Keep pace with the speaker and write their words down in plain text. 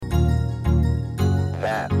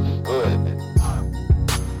bad, good.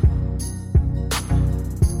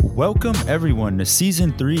 Welcome everyone to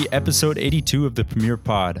Season 3, Episode 82 of the Premier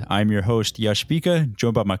Pod. I'm your host, Yash Bika,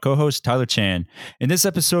 joined by my co-host, Tyler Chan. In this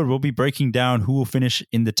episode, we'll be breaking down who will finish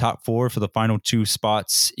in the top 4 for the final 2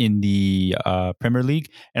 spots in the Premier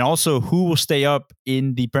League, and also who will stay up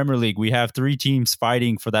in the Premier League. We have 3 teams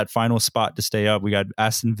fighting for that final spot to stay up. We got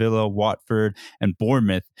Aston Villa, Watford, and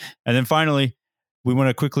Bournemouth. And then finally, we want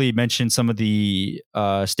to quickly mention some of the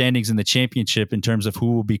standings in the championship in terms of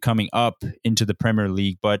who will be coming up into the Premier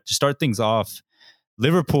League. But to start things off,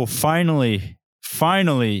 Liverpool finally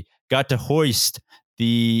got to hoist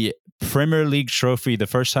the Premier League trophy, the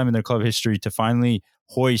first time in their club history to finally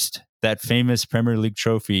hoist that famous Premier League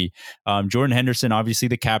trophy. Jordan Henderson, obviously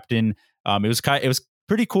the captain. It was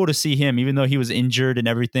pretty cool to see him, even though he was injured and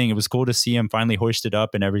everything. It was cool to see him finally hoist it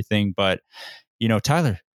up and everything. But, you know,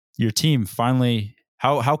 Tyler, your team finally,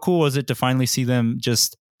 how cool was it to finally see them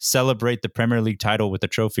just celebrate the Premier League title with a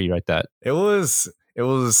trophy like that? It was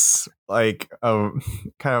like kind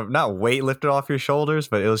of not weight lifted off your shoulders,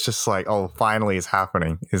 but it was just like, oh, finally it's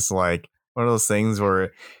happening. It's like one of those things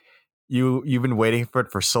where you've been waiting for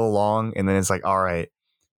it for so long, and then it's like, all right,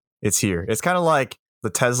 it's here. It's kind of like the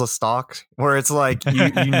Tesla stock, where it's like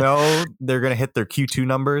you know they're gonna hit their Q2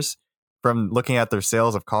 numbers from looking at their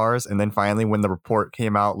sales of cars, and then finally when the report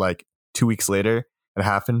came out like 2 weeks later, it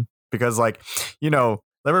happened. Because, like, you know,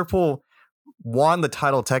 Liverpool won the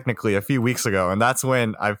title technically a few weeks ago, and that's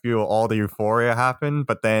when I feel all the euphoria happened.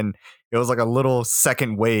 But then it was like a little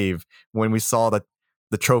second wave when we saw that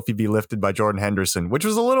the trophy be lifted by Jordan Henderson, which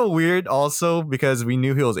was a little weird also because we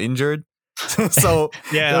knew he was injured. So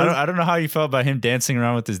yeah, I don't know how you felt about him dancing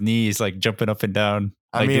around with his knees, like jumping up and down.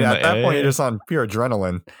 I mean, at that point, you're just on pure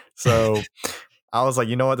adrenaline. So I was like,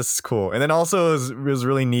 you know what, this is cool. And then also it was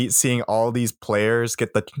really neat seeing all these players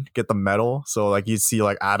get the medal. So like you see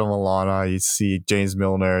like Adam Lallana, you see James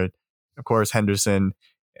Milner, of course Henderson,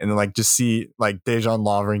 and then like just see like Dejan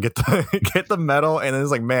Lovren get the medal. And then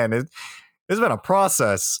it's like, man, it's been a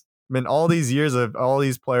process. I mean, all these years of all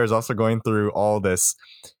these players also going through all this.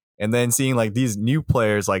 And then seeing like these new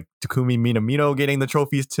players like Takumi Minamino getting the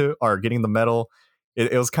trophies too, or getting the medal.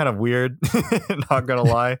 It was kind of weird, not gonna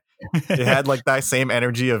lie. It had like that same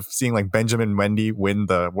energy of seeing like Benjamin Mendy win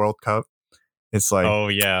the World Cup. It's like, oh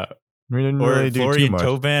yeah, we didn't or really do Florian too much.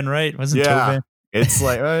 Thauvin, right? Wasn't Thauvin? It's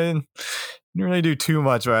like I didn't really do too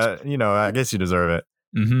much, but you know, I guess you deserve it.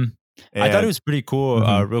 Mm-hmm. I thought it was pretty cool.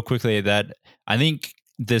 Real quickly, that I think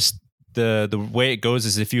the way it goes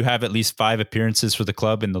is if you have at least 5 appearances for the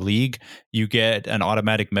club in the league, you get an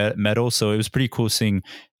automatic medal. So it was pretty cool seeing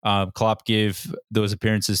Klopp give those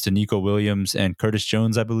appearances to Nico Williams and Curtis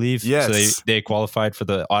Jones, I believe. Yes. So they qualified for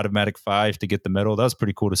the automatic 5 to get the medal. That was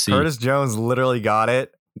pretty cool to see. Curtis Jones literally got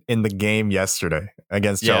it in the game yesterday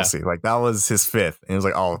against Chelsea. Like that was his 5th. And it was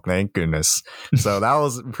like, oh, thank goodness. So that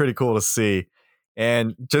was pretty cool to see.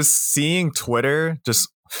 And just seeing Twitter, just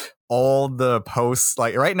all the posts,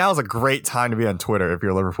 like right now is a great time to be on Twitter if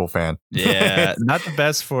you're a Liverpool fan. Yeah, not the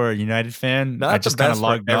best for a United fan. Not I just kind of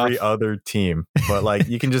logged for every off. other team, but like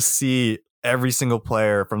you can just see every single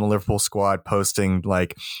player from the Liverpool squad posting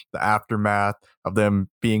like the aftermath of them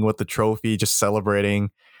being with the trophy, just celebrating.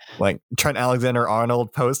 Like Trent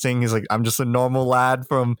Alexander-Arnold posting, he's like, I'm just a normal lad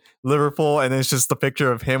from Liverpool, and then it's just the picture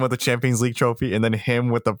of him with the Champions League trophy and then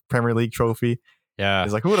him with the Premier League trophy. Yeah.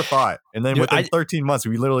 It's like, who would have thought? And then within 13 months,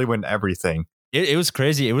 we literally win everything. It was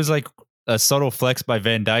crazy. It was like a subtle flex by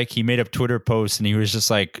Van Dijk. He made a Twitter post and he was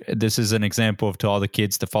just like, this is an example to all the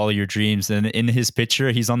kids to follow your dreams. And in his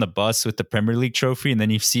picture, he's on the bus with the Premier League trophy. And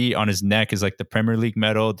then you see on his neck is like the Premier League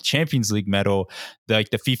medal, the Champions League medal,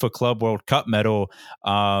 like the FIFA Club World Cup medal,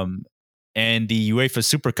 and the UEFA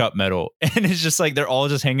Super Cup medal. And it's just like they're all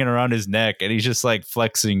just hanging around his neck and he's just like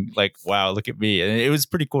flexing like, wow, look at me. And it was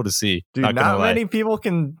pretty cool to see. Dude, not many people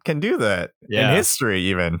can do that in history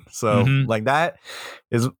even. So like that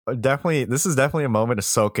is definitely a moment to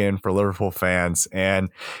soak in for Liverpool fans. And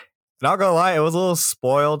not gonna lie, it was a little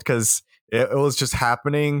spoiled because it was just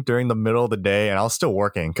happening during the middle of the day and I was still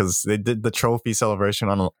working because they did the trophy celebration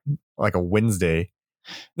on like a Wednesday.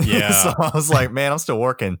 Yeah. So I was like, man, I'm still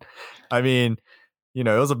working. I mean, you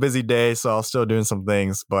know, it was a busy day, so I was still doing some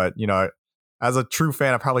things. But, you know, as a true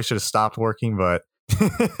fan, I probably should have stopped working. But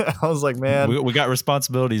I was like, man, we got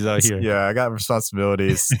responsibilities out here. Yeah, I got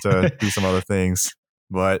responsibilities to do some other things.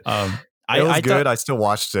 But it was good. I still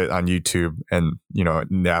watched it on YouTube and, you know,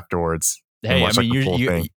 afterwards. Hey, I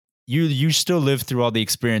mean, you still lived through all the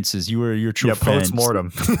experiences. You're true fan.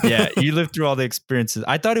 Post-mortem. Yeah, you lived through all the experiences.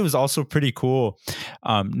 I thought it was also pretty cool.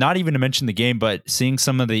 Not even to mention the game, but seeing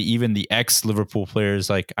some of the ex-Liverpool players.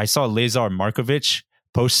 Like I saw Lazar Markovic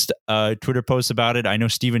Twitter posts about it. I know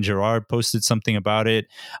Steven Gerrard posted something about it.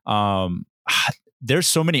 There's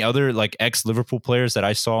so many other like ex-Liverpool players that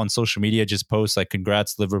I saw on social media just post like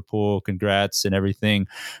congrats Liverpool, congrats and everything.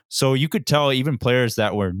 So you could tell even players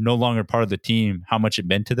that were no longer part of the team how much it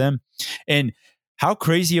meant to them. And how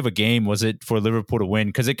crazy of a game was it for Liverpool to win?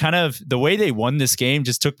 Because it kind of, the way they won this game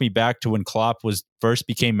just took me back to when Klopp was first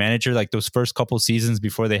became manager, like those first couple seasons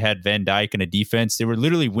before they had Van Dijk and a defense. They were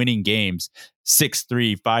literally winning games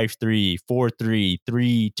 6-3, 5-3, 4-3,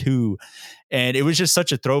 3-2. And it was just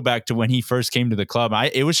such a throwback to when he first came to the club.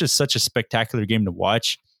 It was just such a spectacular game to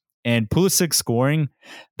watch. And Pulisic scoring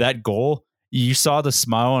that goal, you saw the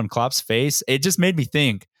smile on Klopp's face. It just made me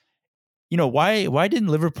think, why didn't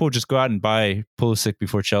Liverpool just go out and buy Pulisic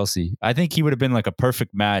before Chelsea? I think he would have been like a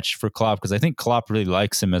perfect match for Klopp because I think Klopp really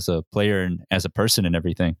likes him as a player and as a person and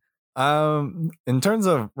everything. In terms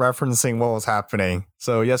of referencing what was happening,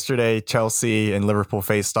 so yesterday Chelsea and Liverpool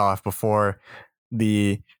faced off before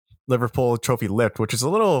the Liverpool trophy lift, which is a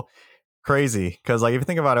little crazy because like if you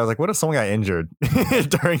think about it, I was like, what if someone got injured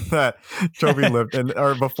during that trophy lift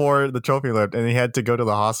or before the trophy lift and he had to go to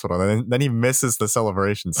the hospital and then he misses the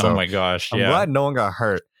celebration. So oh my gosh, I'm glad no one got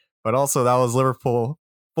hurt, but also that was Liverpool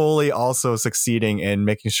fully also succeeding in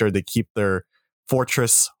making sure they keep their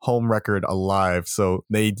fortress home record alive. So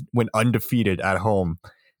they went undefeated at home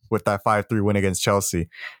with that 5-3 win against Chelsea.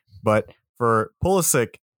 But for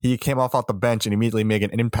Pulisic, he came off the bench and immediately made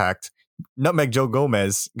an impact. Nutmeg Joe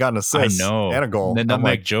Gomez got an assist and a goal.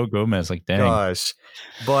 Nutmeg Joe Gomez, like dang. Gosh.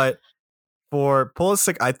 But for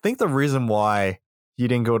Pulisic, I think the reason why he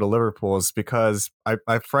didn't go to Liverpool is because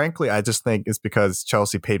I frankly just think it's because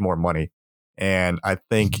Chelsea paid more money. And I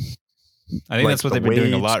think that's what they've been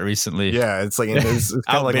doing a lot recently. Yeah, it's like it's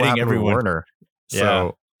kind of like what happened with Werner.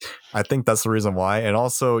 So I think that's the reason why. And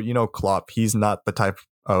also, Klopp, he's not the type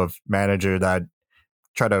of manager that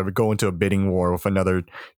try to go into a bidding war with another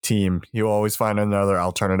team. He'll always find another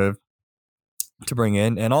alternative to bring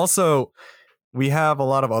in. And also, we have a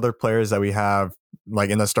lot of other players that we have like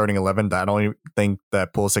in the starting 11 that I don't think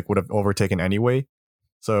that Pulisic would have overtaken anyway.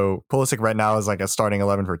 So Pulisic right now is like a starting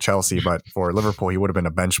 11 for Chelsea, but for Liverpool, he would have been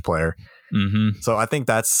a bench player. Mm-hmm. So I think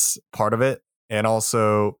that's part of it. And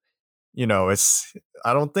also,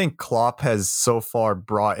 I don't think Klopp has so far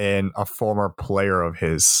brought in a former player of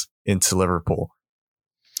his into Liverpool.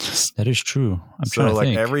 That is true.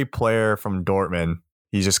 Every player from Dortmund,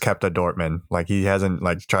 he just kept at Dortmund. Like he hasn't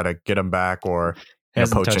like tried to get him back or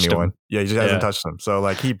poach anyone. Him. Yeah, he just hasn't touched them. So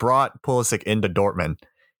like he brought Pulisic into Dortmund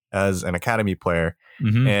as an academy player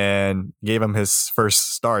and gave him his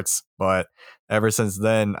first starts. But ever since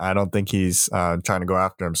then, I don't think he's trying to go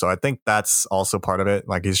after him. So I think that's also part of it.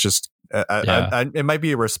 Like he's just, it might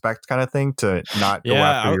be a respect kind of thing to not go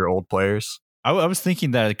after your old players. I was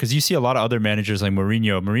thinking that because you see a lot of other managers like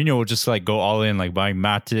Mourinho. Mourinho will just like go all in, like buying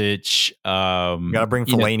Matic. You gotta bring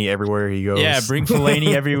Fellaini everywhere he goes. Yeah, bring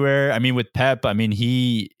Fellaini everywhere. I mean, with Pep, like if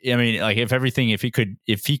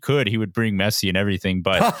he could, he would bring Messi and everything.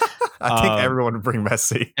 But I think everyone would bring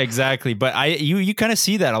Messi. Exactly. But you kind of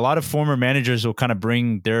see that a lot of former managers will kind of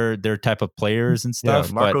bring their type of players and stuff.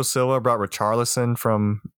 Yeah, Marco Silva brought Richarlison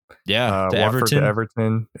from to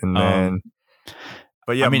Everton, and then.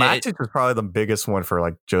 But yeah, Matic was probably the biggest one for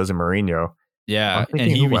like Jose Mourinho. Yeah,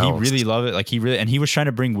 and he really loved it. Like he was trying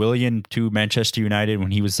to bring Willian to Manchester United when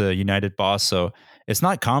he was a United boss. So it's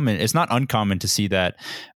not common. It's not uncommon to see that.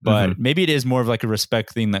 But maybe it is more of like a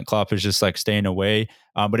respect thing that Klopp is just like staying away.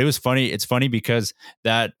 But it was funny. It's funny because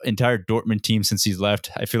that entire Dortmund team since he's left,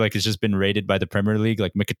 I feel like it's just been rated by the Premier League,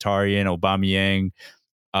 like Mkhitaryan, Aubameyang,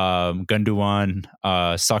 Gundogan,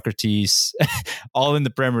 Socrates, all in the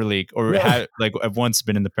Premier League, or have once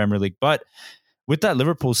been in the Premier League. But with that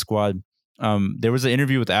Liverpool squad, there was an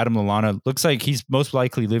interview with Adam Lallana. Looks like he's most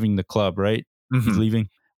likely leaving the club, right? He's leaving.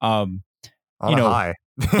 On a high.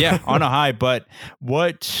 On a high. But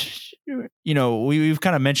what, we've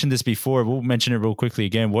kind of mentioned this before. We'll mention it real quickly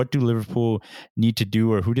again. What do Liverpool need to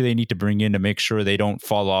do, or who do they need to bring in to make sure they don't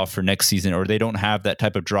fall off for next season, or they don't have that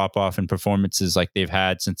type of drop off in performances like they've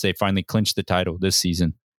had since they finally clinched the title this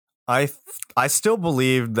season? I still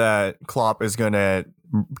believe that Klopp is going to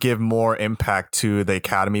give more impact to the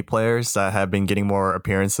academy players that have been getting more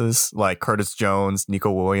appearances, like Curtis Jones,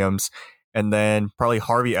 Nico Williams, and then probably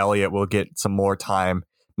Harvey Elliott will get some more time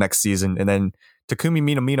next season. And then Takumi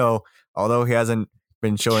Minamino, although he hasn't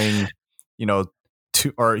been showing,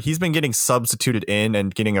 he's been getting substituted in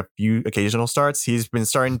and getting a few occasional starts, he's been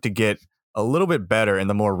starting to get a little bit better in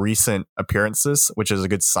the more recent appearances, which is a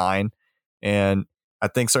good sign. And I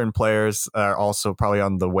think certain players are also probably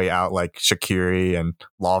on the way out, like Shaqiri and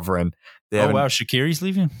Lovren. Shaqiri's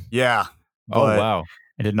leaving? Yeah. Oh, wow.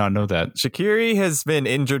 I did not know that. Shaqiri has been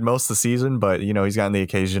injured most of the season, but he's gotten the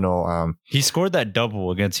occasional. He scored that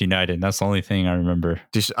double against United. That's the only thing I remember.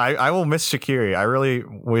 I will miss Shaqiri. I really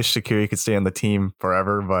wish Shaqiri could stay on the team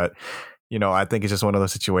forever, but I think it's just one of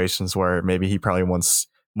those situations where maybe he probably wants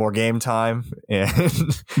more game time, and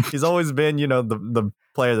he's always been the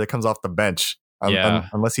player that comes off the bench,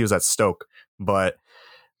 unless he was at Stoke, but.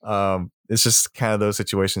 It's just kind of those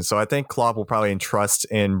situations. So I think Klopp will probably entrust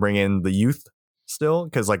in bringing the youth still,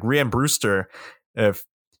 because like Ryan Brewster, if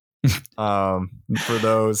for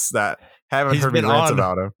those that haven't heard me rant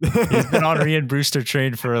about him, he's been on Ryan Brewster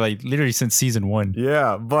train for like literally since season 1.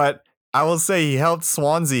 Yeah, but I will say he helped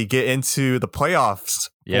Swansea get into the playoffs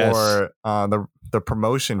for the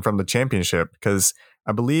promotion from the Championship, because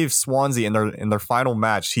I believe Swansea in their final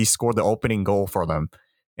match, he scored the opening goal for them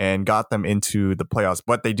and got them into the playoffs.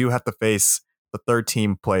 But they do have to face the third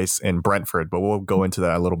team place in Brentford, but we'll go into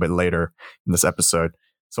that a little bit later in this episode.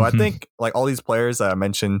 So I think like all these players that I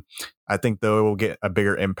mentioned, I think they will get a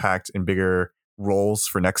bigger impact and bigger roles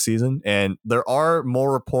for next season. And there are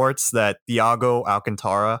more reports that Thiago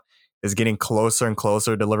Alcantara is getting closer and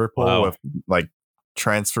closer to Liverpool with like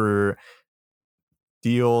transfer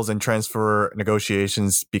deals and transfer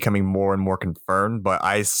negotiations becoming more and more confirmed. But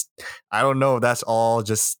I don't know if that's all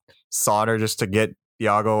just solder just to get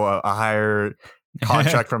Thiago a higher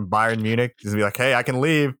contract from Bayern Munich, just be like, hey, I can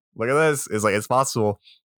leave. Look at this. It's like, it's possible.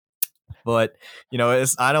 But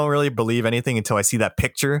I don't really believe anything until I see that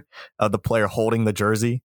picture of the player holding the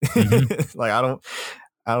jersey. Like I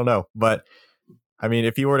don't know. But I mean,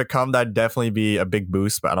 if he were to come, that'd definitely be a big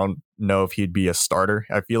boost, but I don't know if he'd be a starter.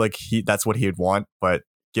 I feel like that's what he'd want. But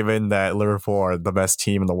given that Liverpool are the best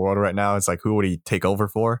team in the world right now, it's like, who would he take over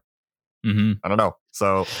for? I don't know.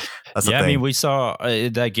 So that's the thing. I mean, we saw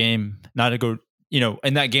that game, not to go,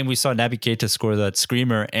 in that game, we saw Naby Keita score that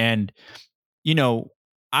screamer. And,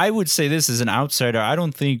 I would say this as an outsider, I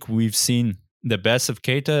don't think we've seen the best of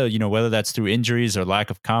Keita, whether that's through injuries or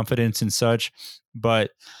lack of confidence and such.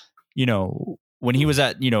 But, when he was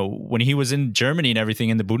when he was in Germany and everything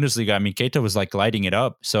in the Bundesliga, I mean, Keita was like lighting it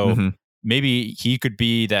up. So maybe he could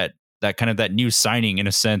be that kind of that new signing in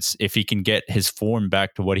a sense, if he can get his form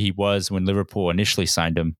back to what he was when Liverpool initially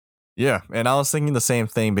signed him. Yeah. And I was thinking the same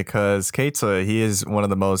thing, because Keita, he is one of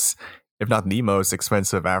the most, if not the most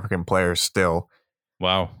expensive African players still.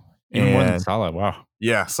 Wow. Even more than Salah. Wow.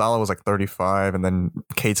 Yeah. Salah was like 35 and then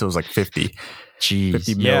Keita was like 50. Jeez.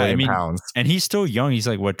 50 million pounds. And he's still young. He's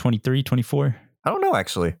like, what, 23, 24? I don't know,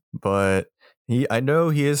 actually, but I know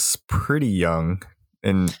he is pretty young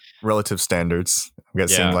in relative standards. I'm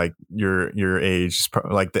guessing like your age,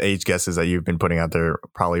 like the age guesses that you've been putting out there,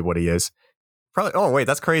 probably what he is. Probably. Oh, wait,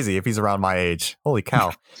 that's crazy if he's around my age. Holy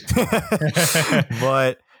cow.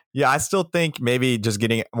 But yeah, I still think maybe just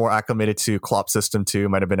getting more acclimated to Klopp's system too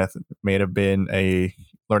might have been a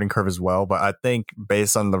learning curve as well. But I think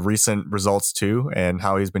based on the recent results too and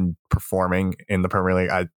how he's been performing in the Premier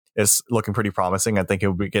League, it's looking pretty promising. I think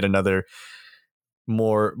he'll get another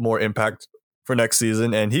more impact for next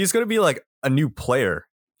season, and he's going to be like a new player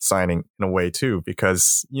signing in a way too,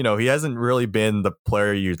 because he hasn't really been the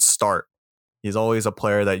player you'd start. He's always a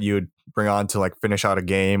player that you would bring on to like finish out a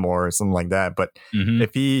game or something like that. But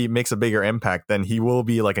if he makes a bigger impact, then he will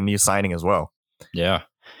be like a new signing as well. Yeah.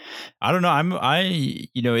 I don't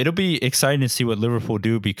know. It'll be exciting to see what Liverpool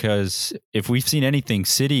do, because if we've seen anything,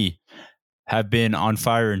 City have been on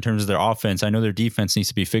fire in terms of their offense. I know their defense needs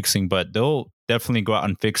to be fixing, but they'll definitely go out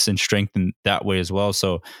and fix and strengthen that way as well.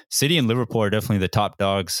 So City and Liverpool are definitely the top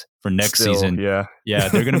dogs for next season. Yeah. Yeah.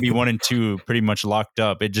 They're going to be 1 and 2 pretty much locked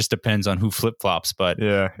up. It just depends on who flip flops, but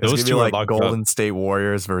those two are like Golden State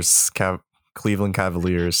Warriors versus Cleveland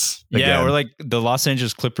Cavaliers. Again. Yeah. Or like the Los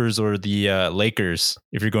Angeles Clippers or the Lakers,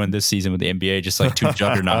 if you're going this season with the NBA, just like two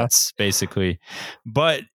juggernauts basically.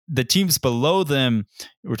 But the teams below them,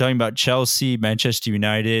 we're talking about Chelsea, Manchester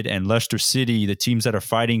United, and Leicester City, the teams that are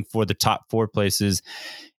fighting for the top 4 places.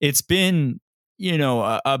 It's been,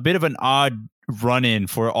 a bit of an odd run-in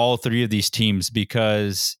for all 3 of these teams,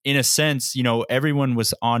 because in a sense, everyone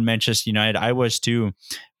was on Manchester United. I was too,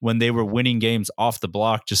 when they were winning games off the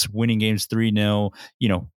block, just winning games 3-0,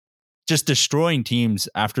 just destroying teams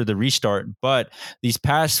after the restart. But these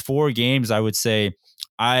past 4 games, I would say,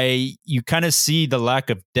 you kind of see the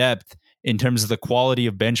lack of depth in terms of the quality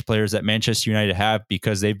of bench players that Manchester United have,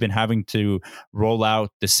 because they've been having to roll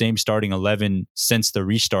out the same starting 11 since the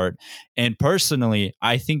restart. And personally,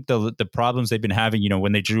 I think the problems they've been having,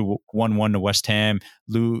 when they drew 1-1 to West Ham,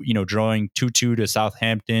 drawing 2-2 to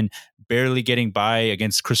Southampton, barely getting by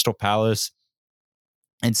against Crystal Palace,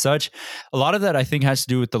 and such. A lot of that I think has to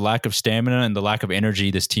do with the lack of stamina and the lack of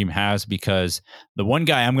energy this team has, because the one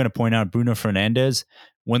guy I'm going to point out, Bruno Fernandes,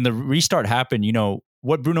 when the restart happened,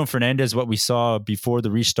 what we saw before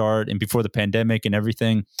the restart and before the pandemic and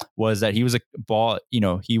everything was that he was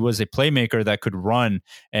he was a playmaker that could run,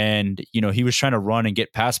 and, he was trying to run and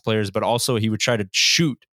get past players, but also he would try to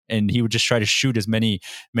shoot, and he would just try to shoot as many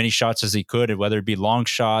shots as he could, whether it be long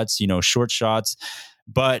shots, short shots.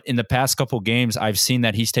 But in the past couple games, I've seen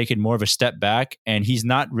that he's taken more of a step back, and he's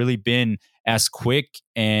not really been as quick,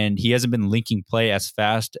 and he hasn't been linking play as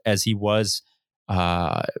fast as he was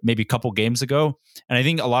maybe a couple games ago. And I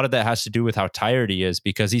think a lot of that has to do with how tired he is,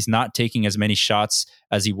 because he's not taking as many shots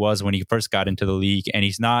as he was when he first got into the league, and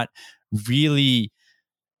he's not really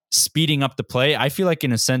speeding up the play. I feel like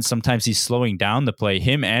in a sense, sometimes he's slowing down the play.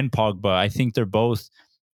 Him and Pogba, I think they're both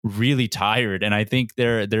really tired, and I think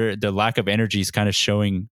their lack of energy is kind of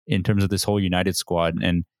showing in terms of this whole United squad,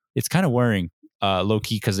 and it's kind of worrying, low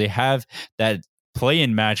key, because they have that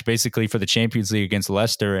play-in match basically for the Champions League against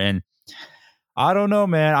Leicester, and I don't know,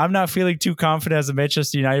 man. I'm not feeling too confident as a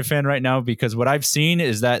Manchester United fan right now, because what I've seen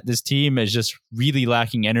is that this team is just really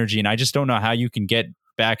lacking energy, and I just don't know how you can get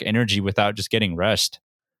back energy without just getting rest.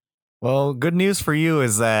 Well, good news for you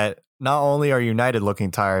is that not only are United looking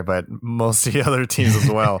tired, but most of the other teams as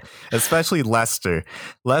well, especially Leicester.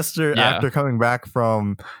 Leicester, after coming back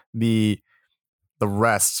from the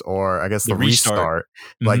rest, or I guess the restart,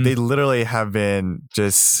 like they literally have been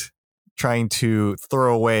just trying to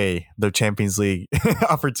throw away their Champions League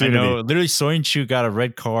opportunity. I know, literally Soyuncu got a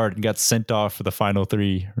red card and got sent off for the final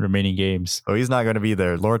 3 remaining games. So he's not going to be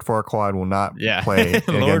there. Lord Farquaad will not play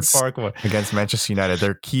against Manchester United,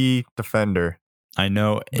 their key defender. I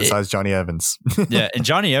know. Besides Johnny Evans. Yeah, and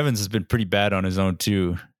Johnny Evans has been pretty bad on his own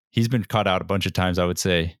too. He's been caught out a bunch of times, I would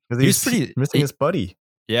say. He's pretty missing his buddy.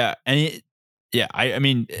 Yeah, and I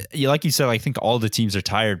mean, like you said, I think all the teams are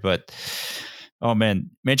tired, but oh man,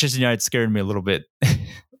 Manchester United scared me a little bit.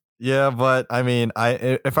 Yeah, but I mean,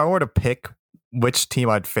 if I were to pick which team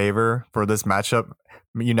I'd favor for this matchup,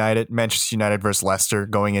 Manchester United versus Leicester,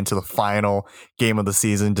 going into the final game of the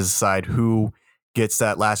season to decide who gets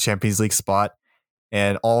that last Champions League spot.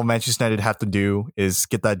 And all Manchester United have to do is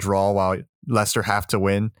get that draw while Leicester have to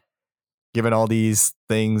win. Given all these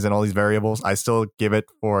things and all these variables, I still give it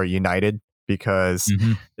for United, because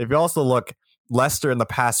if you also look, Leicester in the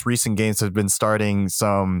past recent games have been starting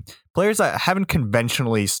some players that haven't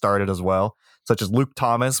conventionally started as well, such as Luke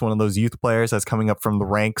Thomas, one of those youth players that's coming up from the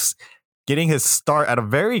ranks, getting his start at a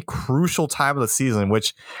very crucial time of the season,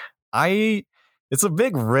 which it's a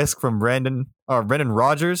big risk from Brendan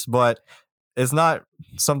Rodgers, but it's not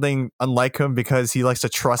something unlike him, because he likes to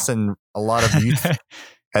trust in a lot of youth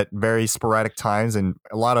at very sporadic times, and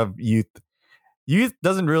a lot of youth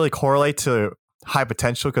doesn't really correlate to high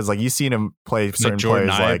potential, because like you've seen him play certain players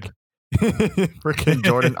like freaking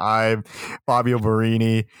Jordan Ibe, Fabio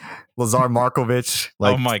Borini, Lazar Markovic.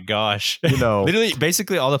 Like, oh my gosh. Literally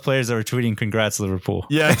basically all the players that were tweeting congrats Liverpool.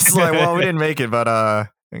 Yeah, it's like, well, we didn't make it, but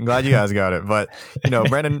I'm glad you guys got it. But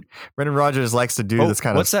Brendan Rodgers likes to do this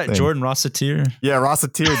kind what's of that thing. Jordan Rossetier? Yeah,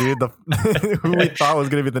 Rossetier, dude. Who we thought was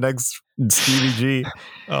gonna be the next Stevie G.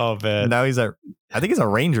 Oh man. Now I think he's at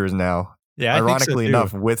Rangers now. Yeah, ironically so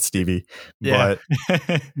enough, with Stevie. Yeah.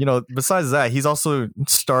 But besides that, he's also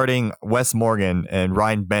starting Wes Morgan and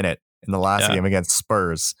Ryan Bennett in the last game against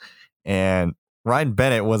Spurs. And Ryan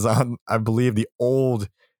Bennett was on, I believe, the old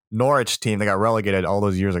Norwich team that got relegated all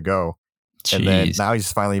those years ago. Jeez. And then now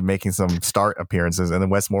he's finally making some start appearances. And then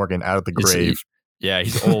Wes Morgan out of the grave. Yeah,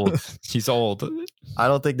 he's old. He's old. I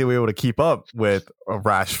don't think they were able to keep up with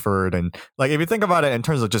Rashford. And like, if you think about it in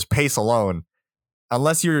terms of just pace alone,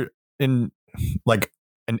 unless you're in like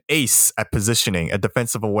an ace at positioning, at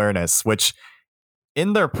defensive awareness, which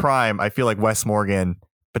in their prime, I feel like Wes Morgan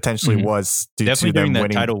potentially was definitely during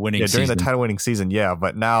that title-winning season. During the title-winning season, yeah.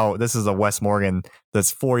 But now this is a Wes Morgan that's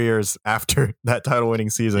 4 years after that title-winning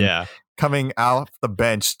season, coming out the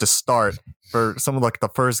bench to start for some of like the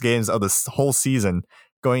first games of this whole season,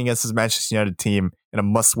 going against his Manchester United team in a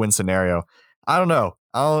must-win scenario. I don't know.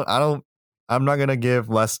 I'm not gonna give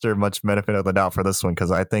Leicester much benefit of the doubt for this one,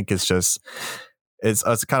 because I think it's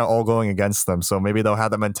kind of all going against them. So maybe they'll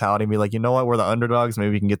have that mentality and be like, you know what, we're the underdogs.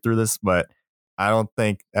 Maybe we can get through this. But I don't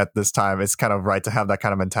think at this time it's kind of right to have that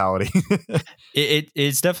kind of mentality.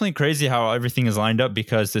 It's definitely crazy how everything is lined up,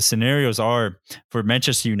 because the scenarios are for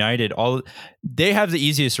Manchester United. They have the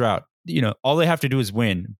easiest route. All they have to do is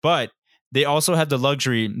win, but they also have the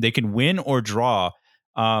luxury. They can win or draw.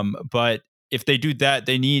 But if they do that,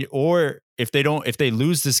 if they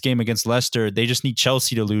lose this game against Leicester, they just need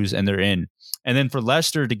Chelsea to lose and they're in. And then for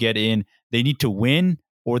Leicester to get in, they need to win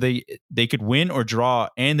or they could win or draw,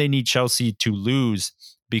 and they need Chelsea to lose,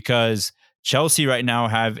 because Chelsea right now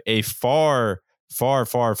have a far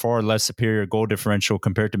less superior goal differential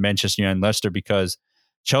compared to Manchester United and Leicester, because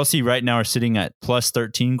Chelsea right now are sitting at plus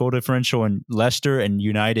 13 goal differential, and Leicester and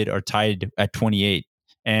United are tied at 28.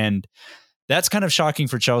 And that's kind of shocking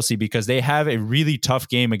for Chelsea, because they have a really tough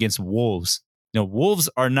game against Wolves. Wolves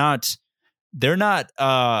are not they're not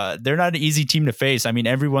an easy team to face. I mean,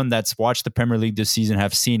 everyone that's watched the Premier League this season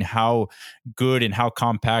have seen how good and how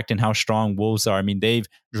compact and how strong Wolves are. I mean, they've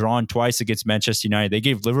drawn twice against Manchester United. They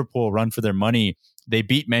gave Liverpool a run for their money. They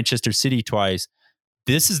beat Manchester City twice.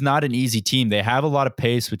 This is not an easy team. They have a lot of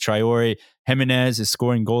pace with Traore. Jimenez is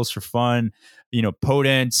scoring goals for fun.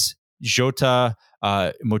 Podence, Jota,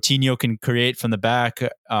 Moutinho can create from the back.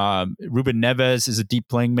 Ruben Neves is a deep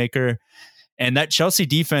playing maker. And that Chelsea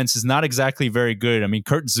defense is not exactly very good. I mean,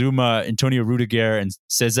 Kurt Zouma, Antonio Rudiger, and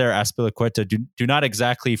Cesar Azpilicueta do not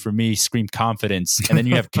exactly, for me, scream confidence. And then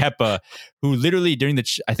you have Kepa, who literally during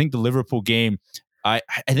the Liverpool game, I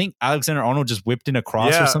think Alexander Arnold just whipped in a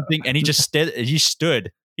cross or something, and he just stood.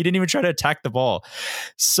 He didn't even try to attack the ball.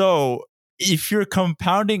 So if you're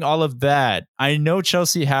compounding all of that, I know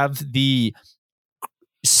Chelsea have they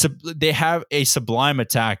have a sublime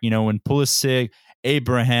attack. When Pulisic,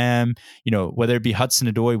 Abraham, whether it be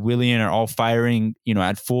Hudson-Odoi, Willian are all firing,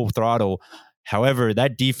 at full throttle. However,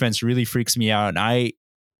 that defense really freaks me out. And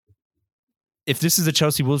if this is a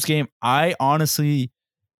Chelsea Wolves game, I honestly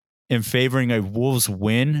am favoring a Wolves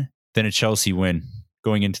win than a Chelsea win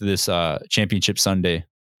going into this championship Sunday.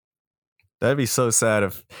 That'd be so sad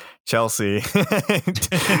if Chelsea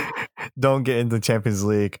don't get into the Champions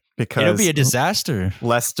League, because it'll be a disaster.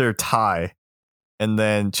 Leicester tie, and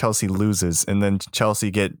then Chelsea loses, and then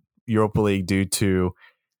Chelsea get Europa League due to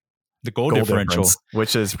the goal differential,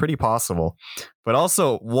 which is pretty possible. But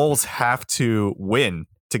also, Wolves have to win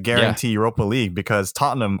to guarantee Europa League, because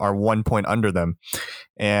Tottenham are 1 point under them.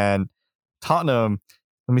 And Tottenham,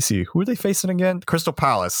 let me see, who are they facing again? Crystal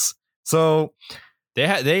Palace. So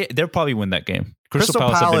they'll probably win that game. Crystal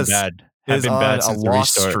Palace have been bad since a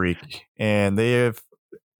loss streak, and they have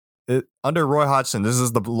under Roy Hodgson, this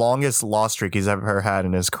is the longest loss streak he's ever had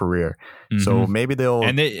in his career. Mm-hmm. So maybe they'll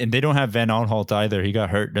and they don't have Van Aanholt either. He got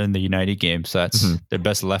hurt in the United game, so that's their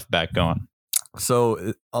best left back gone.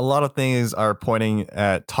 So a lot of things are pointing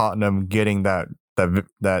at Tottenham getting that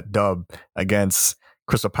dub against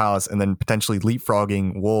Crystal Palace, and then potentially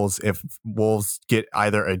leapfrogging Wolves if Wolves get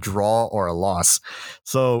either a draw or a loss.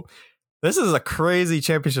 So this is a crazy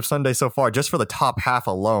championship Sunday so far, just for the top half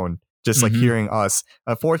alone. Just like hearing us.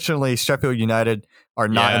 Unfortunately, Sheffield United are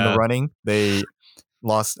not in the running. They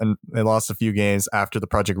lost a few games after the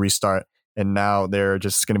project restart, and now they're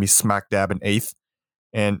just going to be smack dab in 8th.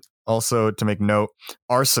 And also to make note,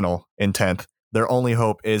 Arsenal in 10th. Their only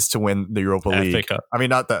hope is to win the Europa League. Cup. I mean,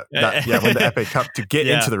 win the FA Cup to get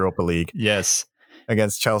into the Europa League. Yes,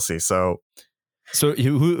 against Chelsea. So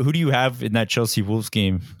who do you have in that Chelsea Wolves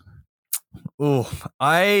game? Ooh,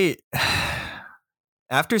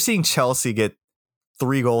 after seeing Chelsea get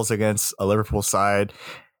 3 goals against a Liverpool side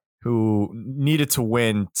who needed to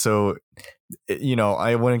win, so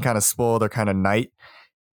I wouldn't kind of spoil their kind of night.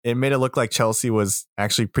 It made it look like Chelsea was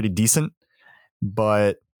actually pretty decent,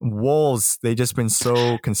 but Wolves, they just been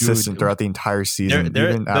so consistent throughout the entire season,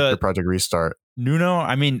 even after Project Restart. Nuno,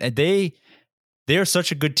 I mean, they are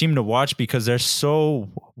such a good team to watch because they're so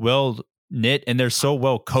well knit and they're so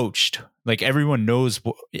well coached. Like everyone knows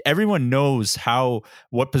what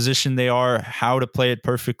position they are, how to play it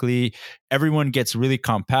perfectly. Everyone gets really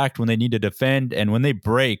compact when they need to defend, and when they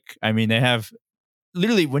break, I mean, they have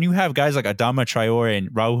literally, when you have guys like Adama Traore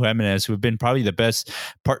and Raul Jimenez, who have been probably the best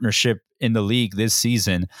partnership in the league this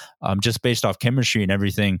season, just based off chemistry and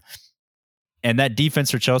everything. And that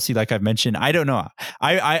defense for Chelsea, like I've mentioned, I don't know.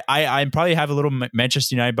 I probably have a little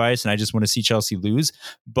Manchester United bias, and I just want to see Chelsea lose.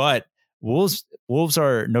 But Wolves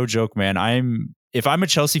are no joke, man. If I'm a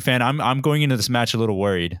Chelsea fan, I'm going into this match a little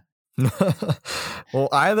worried. Well,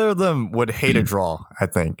 either of them would hate a draw. I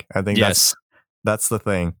think yes. that's the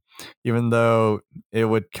thing. Even though it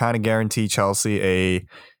would kind of guarantee Chelsea a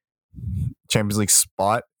Champions League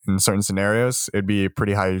spot in certain scenarios, it'd be a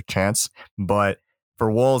pretty high chance. But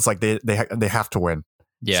for Wolves, like they have to win.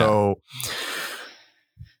 Yeah. So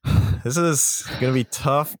this is gonna be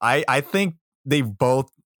tough. I think they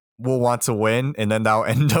both will want to win, and then that'll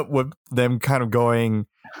end up with them kind of going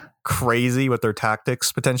crazy with their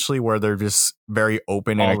tactics potentially, where they're just very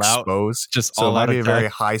open and exposed. So it might be a very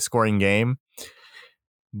high scoring game.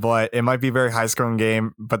 But it might be a very high scoring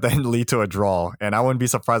game, but then lead to a draw. And I wouldn't be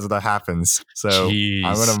surprised if that happens. So I'm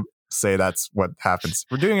going to say that's what happens.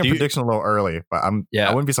 We're doing a Do you- prediction a little early, but I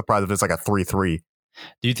wouldn't be surprised if it's like a 3-3.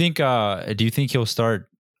 Do you think he'll start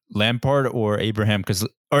Lampard or Abraham?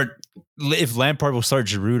 Or if Lampard will start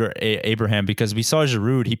Giroud or Abraham, because we saw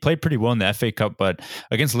Giroud, he played pretty well in the FA Cup, but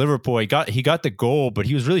against Liverpool, he got the goal, but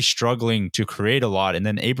he was really struggling to create a lot. And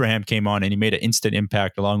then Abraham came on and he made an instant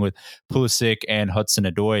impact along with Pulisic and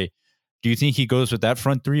Hudson-Odoi. Do you think he goes with that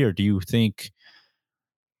front three, or do you think?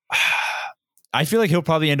 I feel like he'll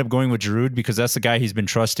probably end up going with Giroud because that's the guy he's been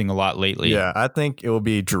trusting a lot lately. Yeah, I think it will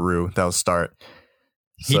be Giroud that'll start.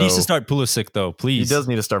 He needs to start Pulisic though, please. He does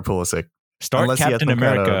need to start Pulisic. Start Captain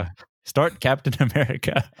America. Start Captain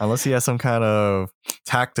America. Unless he has some kind of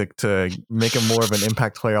tactic to make him more of an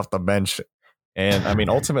impact player off the bench. And I mean,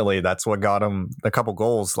 ultimately, that's what got him a couple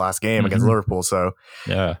goals last game against Liverpool. So,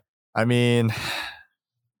 yeah. I mean,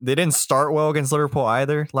 they didn't start well against Liverpool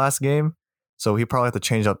either last game. So he probably have to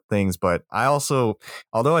change up things. But I also,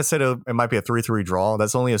 although I said it might be a 3-3 draw,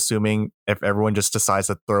 that's only assuming if everyone just decides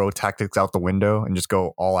to throw tactics out the window and just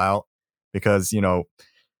go all out. Because,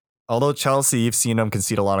 although Chelsea, you've seen them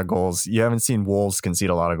concede a lot of goals, you haven't seen Wolves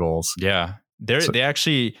concede a lot of goals. Yeah.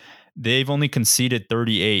 They've only conceded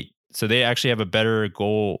 38. So they actually have a better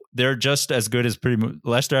goal. They're just as good as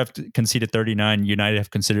Leicester have conceded 39. United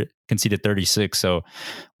have conceded 36. So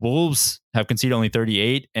Wolves have conceded only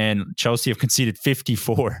 38 and Chelsea have conceded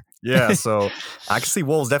 54. Yeah. So I can see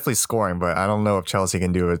Wolves definitely scoring, but I don't know if Chelsea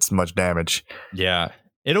can do it's much damage. Yeah.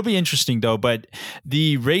 It'll be interesting though, but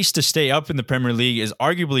the race to stay up in the Premier League is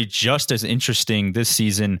arguably just as interesting this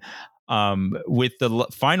season, with the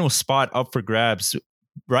final spot up for grabs.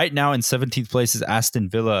 Right now in 17th place is Aston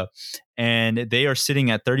Villa, and they are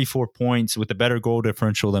sitting at 34 points with a better goal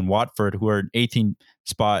differential than Watford, who are in 18th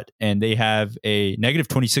spot, and they have a negative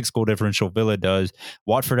 26 goal differential. Villa does.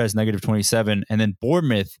 Watford has negative 27, and then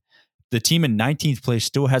Bournemouth, the team in 19th place,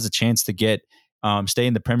 still has a chance to stay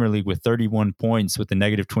in the Premier League with 31 points with a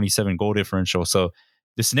negative 27 goal differential. So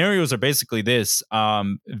the scenarios are basically this.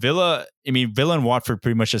 Villa and Watford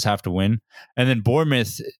pretty much just have to win. And then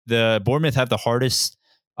Bournemouth have the hardest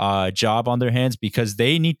job on their hands because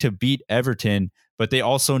they need to beat Everton, but they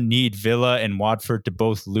also need Villa and Watford to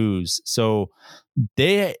both lose. So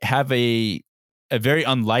they have a very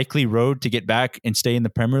unlikely road to get back and stay in the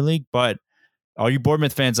Premier League. But all you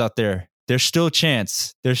Bournemouth fans out there, there's still a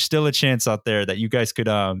chance. There's still a chance out there that you guys could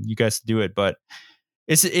do it. But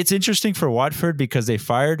it's interesting for Watford because they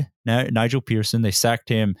fired Nigel Pearson. They sacked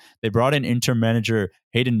him. They brought in interim manager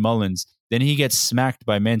Hayden Mullins. Then he gets smacked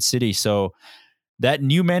by Man City. So that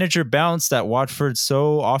new manager bounce that Watford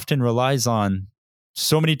so often relies on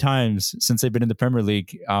so many times since they've been in the Premier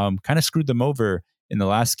League kind of screwed them over in the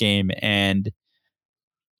last game. And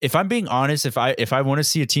if I'm being honest, if I want to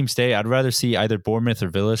see a team stay, I'd rather see either Bournemouth or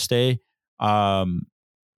Villa stay.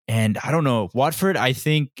 And I don't know, Watford, I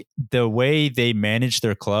think the way they manage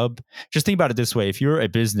their club, just think about it this way. If you're a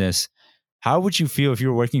business, how would you feel if you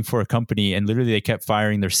were working for a company and literally they kept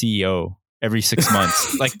firing their CEO every 6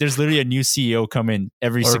 months? Like there's literally a new CEO come in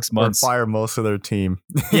every 6 months. Or fire most of their team.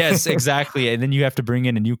 Yes, exactly. And then you have to bring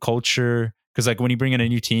in a new culture. Because like when you bring in a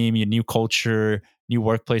new team, you new culture, new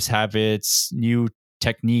workplace habits, new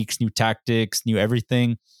techniques, new tactics, new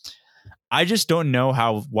everything. I just don't know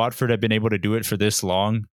how Watford have been able to do it for this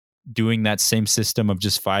long, doing that same system of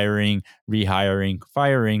just firing, rehiring,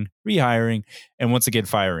 and once again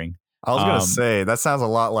firing. I was going to say, that sounds a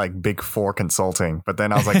lot like Big Four consulting. But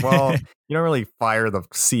then I was like, well, you don't really fire the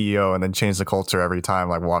CEO and then change the culture every time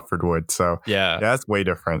like Watford would. So yeah that's way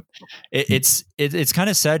different. It's kind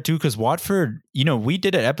of sad too, because Watford, we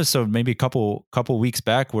did an episode maybe a couple weeks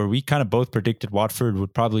back where we kind of both predicted Watford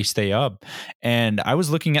would probably stay up. And I was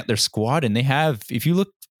looking at their squad and they have, if you look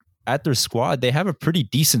at their squad, they have a pretty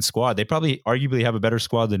decent squad. They probably arguably have a better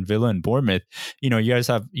squad than Villa and Bournemouth. You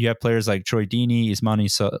have players like Troy Deeney,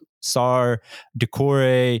 Ismani Sarr,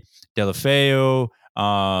 Decore, Deulofeu,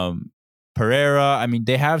 Pereira. I mean,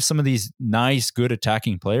 they have some of these nice, good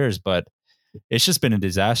attacking players, but it's just been a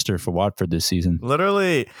disaster for Watford this season.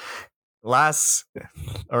 Literally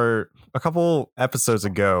a couple episodes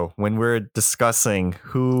ago when we were discussing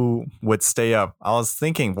who would stay up, I was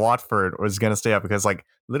thinking Watford was going to stay up because like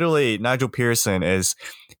literally Nigel Pearson is,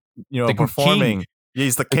 performing. King.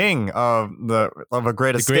 He's the king of a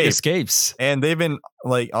great escape. Great escapes. And they've been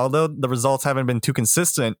like, although the results haven't been too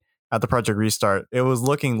consistent at the Project Restart, it was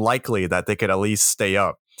looking likely that they could at least stay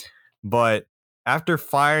up. But after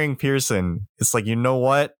firing Pearson, it's like, you know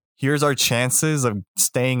what? Here's our chances of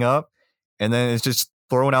staying up. And then it's just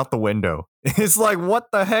thrown out the window. It's like, what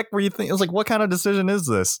the heck were you thinking? It was like, what kind of decision is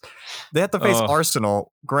this? They have to face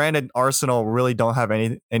Arsenal. Granted, Arsenal really don't have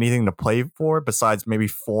anything to play for besides maybe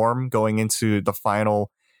form going into the final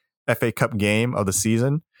FA Cup game of the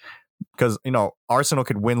season. Because, Arsenal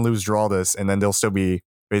could win, lose, draw this, and then they'll still be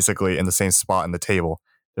basically in the same spot in the table.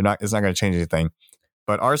 It's not going to change anything.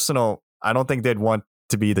 But Arsenal, I don't think they'd want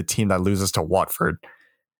to be the team that loses to Watford.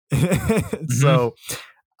 So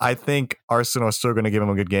I think Arsenal is still going to give them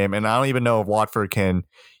a good game. And I don't even know if Watford can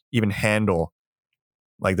even handle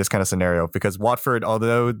like this kind of scenario, because Watford,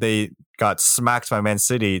 although they got smacked by Man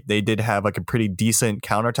City, they did have like a pretty decent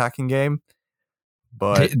counterattacking game.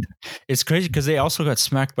 But it's crazy because they also got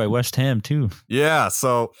smacked by West Ham too. Yeah,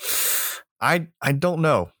 so I don't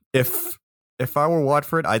know. If I were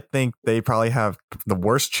Watford, I think they probably have the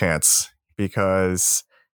worst chance, because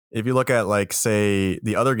if you look at, like, say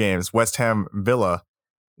the other games, West Ham, Villa,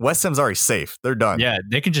 West Ham's already safe. They're done. Yeah,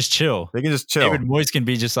 they can just chill. David Moyes can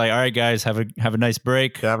be just like, all right, guys, have a nice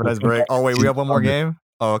break. Yeah, have a nice break. Oh, wait, we have one more game?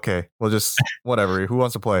 Oh, okay. We'll just, whatever. Who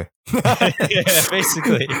wants to play? Yeah,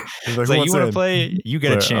 basically. It's like you want to play? You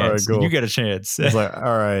get a chance. Right, you get a chance. It's like,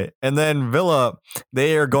 all right. And then Villa,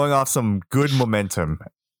 they are going off some good momentum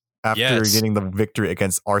after getting the victory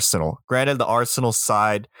against Arsenal. Granted, the Arsenal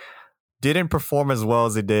side didn't perform as well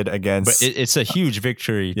as they did against. But it's a huge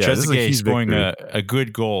victory. Yeah, Trezeguet scoring a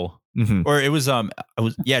good goal. Mm-hmm. Or it was Trezeguet.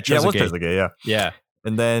 Yeah, it was Trezeguet, yeah.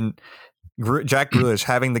 And then Jack Grealish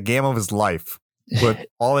having the game of his life with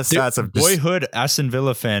all his stats of boyhood Aston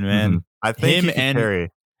Villa fan, man. Mm-hmm. I think he can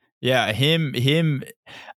carry. Yeah, him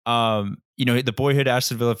the boyhood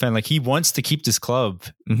Aston Villa fan, like, he wants to keep this club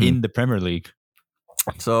in the Premier League.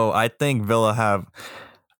 So I think Villa have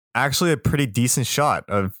actually a pretty decent shot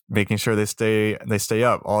of making sure they stay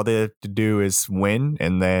up. All they have to do is win,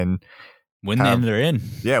 and then and they're in.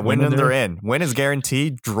 Yeah, win and they're in. Win is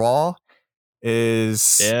guaranteed. Draw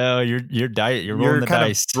is you're rolling the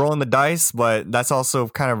dice. Rolling the dice, but that's also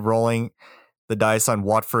kind of rolling the dice on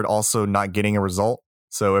Watford also not getting a result.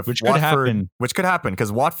 So if which could happen,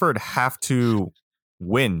 because Watford have to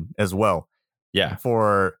win as well. Yeah,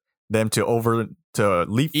 for them to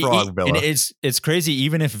leapfrog Villa. And it's crazy.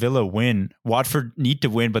 Even if Villa win, Watford need to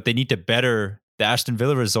win, but they need to better the Aston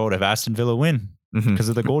Villa result if Aston Villa win because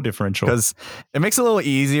of the goal differential. Because it makes it a little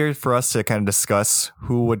easier for us to kind of discuss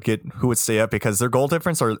who would stay up, because their goal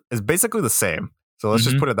difference is basically the same. So let's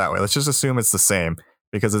just put it that way. Let's just assume it's the same,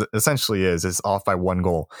 because it essentially is off by one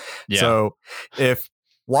goal. Yeah. So if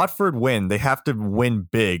Watford win, they have to win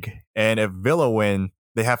big, and if Villa win,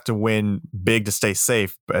 they have to win big to stay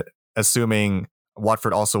safe. But assuming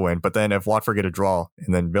Watford also win, but then if Watford get a draw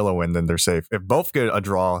and then Villa win, then they're safe. If both get a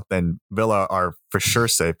draw, then Villa are for sure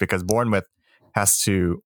safe, because Bournemouth has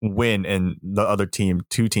to win and the other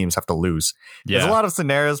two teams have to lose. Yeah. There's a lot of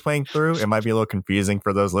scenarios playing through. It might be a little confusing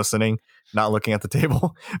for those listening, not looking at the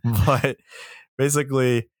table, but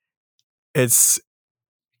basically it's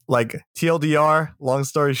like TLDR, long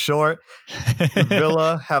story short,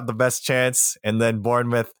 Villa have the best chance, and then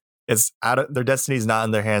Bournemouth, it's out of their destiny's not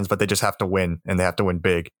in their hands, but they just have to win, and they have to win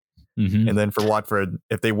big. And then for Watford,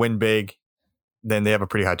 if they win big, then they have a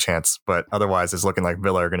pretty high chance. But otherwise, it's looking like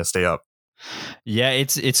Villa are going to stay up. Yeah,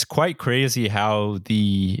 it's quite crazy how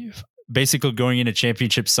basically going into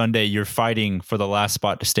Championship Sunday, you're fighting for the last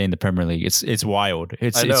spot to stay in the Premier League. It's wild.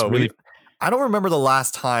 It's really. I don't remember the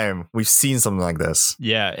last time we've seen something like this.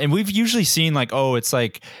 Yeah, and we've usually seen like, it's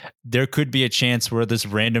like there could be a chance where this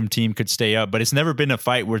random team could stay up, but it's never been a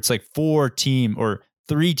fight where it's like 3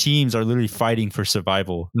 teams are literally fighting for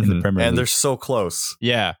survival in the Premier League. And they're so close.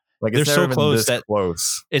 Yeah, like they're so close that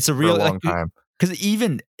close. It's a real long time. Because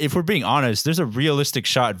even if we're being honest, there's a realistic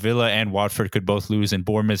shot Villa and Watford could both lose, and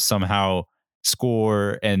Bournemouth somehow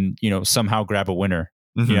score and somehow grab a winner.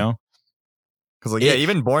 Because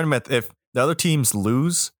even Bournemouth, if the other two teams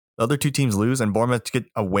lose, and Bournemouth get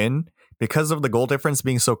a win, because of the goal difference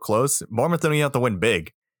being so close, Bournemouth don't even have to win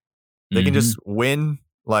big. They can just win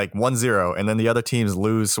like 1-0, and then the other teams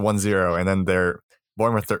lose 1-0, and then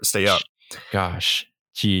Bournemouth stay up. Gosh.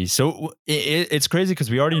 Geez. So it's crazy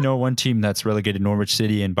because we already know one team that's relegated, Norwich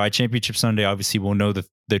City, and by Championship Sunday, obviously we'll know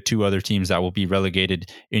the 2 other teams that will be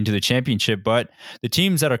relegated into the Championship. But the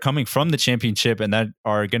teams that are coming from the Championship and that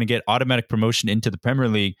are going to get automatic promotion into the Premier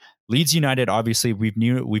League, Leeds United, obviously we've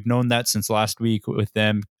known that since last week with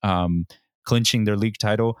them clinching their league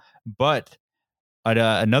title. But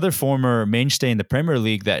another former mainstay in the Premier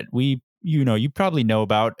League that you probably know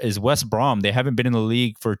about is West Brom. They haven't been in the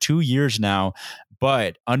league for 2 years now,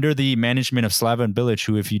 but under the management of Slaven Bilic,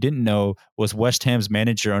 who, if you didn't know, was West Ham's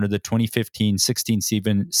manager under the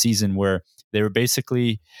 2015-16 season, where they were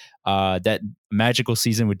basically that magical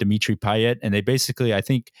season with Dimitri Payet, and they basically, I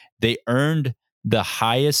think they earned the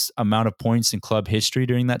highest amount of points in club history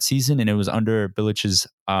during that season, and it was under Bilic's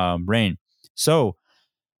reign. So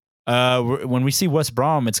when we see West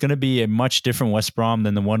Brom, it's going to be a much different West Brom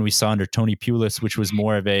than the one we saw under Tony Pulis, which was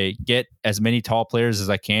more of a get as many tall players as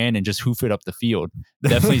I can and just hoof it up the field.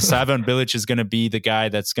 Definitely Slaven Bilic is going to be the guy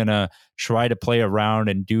that's going to try to play around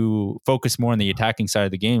and focus more on the attacking side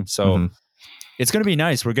of the game. So it's going to be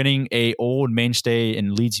nice. We're getting a old mainstay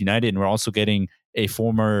in Leeds United, and we're also getting a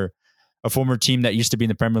former team that used to be in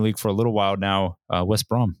the Premier League for a little while now, West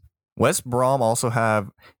Brom. West Brom also have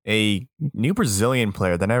a new Brazilian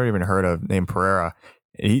player that I never even heard of named Pereira.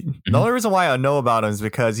 The only reason why I know about him is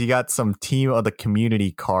because he got some Team of the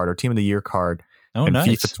Community card or Team of the Year card in nice.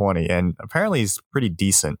 FIFA 20, and apparently he's pretty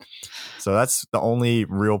decent. So that's the only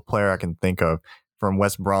real player I can think of from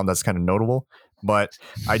West Brom that's kind of notable. But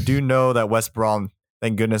I do know that West Brom,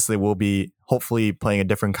 thank goodness, they will be hopefully playing a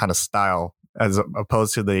different kind of style as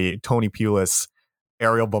opposed to the Tony Pulis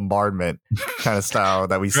aerial bombardment kind of style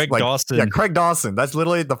that we Dawson. Yeah, Craig Dawson. That's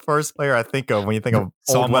literally the first player I think of when you think of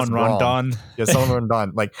old West Brom. Rondon. Yeah, Salomon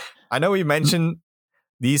Rondon. Like, I know we mentioned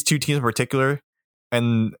these two teams in particular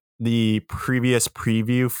and the previous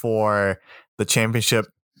preview for the championship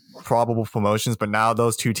probable promotions, but now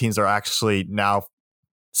those two teams are actually now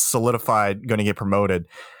solidified going to get promoted,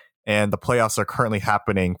 and the playoffs are currently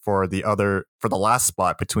happening for the last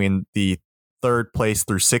spot between the third place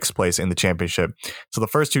through sixth place in the championship. So the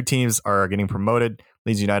first two teams are getting promoted,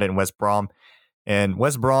 Leeds United and West Brom. And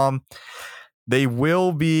West Brom, they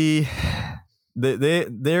will be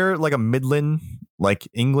they're like a Midland, like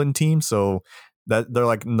England team, so that they're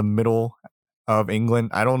like in the middle of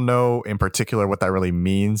England. I don't know in particular what that really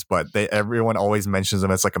means, but everyone always mentions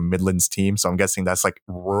them as like a Midlands team, so I'm guessing that's like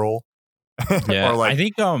rural. Yeah, or like I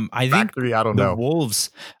think factory, I don't know.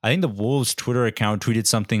 I think the Wolves Twitter account tweeted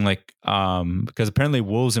something like because apparently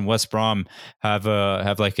Wolves and West Brom have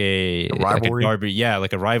like a rivalry. Like a derby,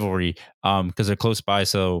 like a rivalry because they're close by.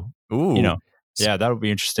 So Ooh. That would be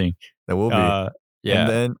interesting. That will be. Yeah. And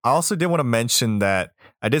then I also did want to mention that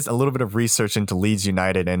I did a little bit of research into Leeds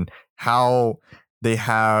United and how they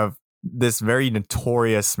have this very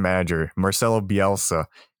notorious manager, Marcelo Bielsa.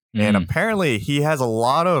 And apparently he has a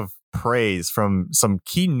lot of praise from some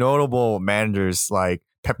key notable managers like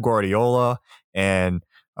Pep Guardiola and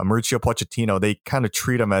Mauricio Pochettino. They kind of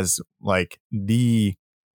treat him as like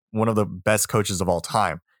one of the best coaches of all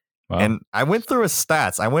time. Wow. And I went through his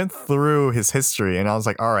stats. I went through his history and I was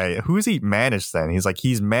like, all right, who's he managed then? He's like,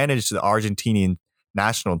 he's managed the Argentinian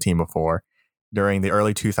national team before during the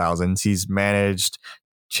early 2000s. He's managed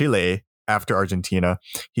Chile after Argentina.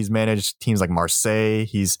 He's managed teams like Marseille.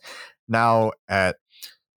 He's now at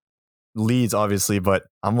Leeds, obviously, but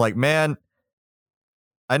I'm like, man,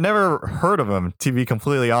 I never heard of him, to be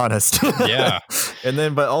completely honest. Yeah.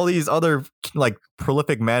 But all these other like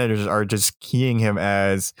prolific managers are just keying him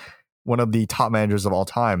as one of the top managers of all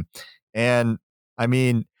time. And I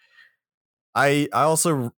mean, I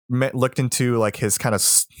also looked into like his kind of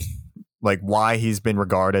like why he's been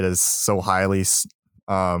regarded as so highly,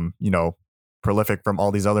 prolific from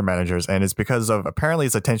all these other managers, and it's because of apparently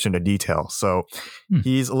his attention to detail. So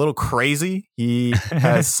he's a little crazy. He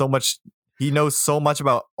has he knows so much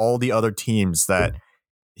about all the other teams that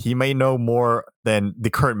he may know more than the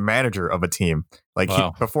current manager of a team. Like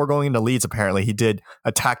before going into Leeds, apparently he did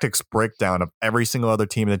a tactics breakdown of every single other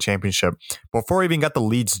team in the championship before he even got the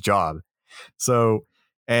Leeds job. So,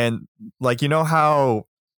 and like, how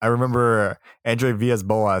I remember Andre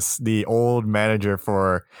Villas-Boas, the old manager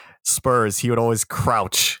for Spurs, he would always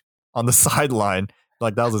crouch on the sideline.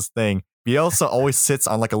 Like that was his thing. Bielsa always sits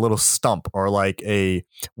on like a little stump or like a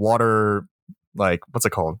water, like what's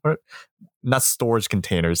it called? Not storage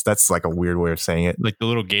containers. That's like a weird way of saying it. Like the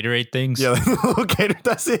little Gatorade things? Yeah, like the little Gatorade.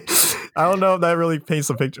 That's it. I don't know if that really paints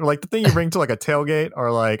a picture. Like the thing you bring to like a tailgate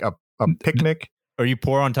or like a picnic. Or you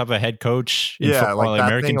pour on top of a head coach in football, like that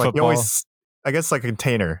American thing, like football. Always, I guess like a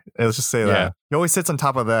container. Let's just say that. He always sits on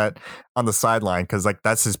top of that on the sideline because like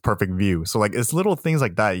that's his perfect view. So like it's little things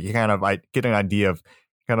like that. You kind of get an idea of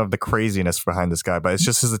kind of the craziness behind this guy. But it's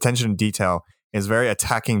just his attention to detail. His very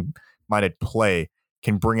attacking minded play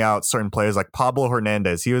can bring out certain players like Pablo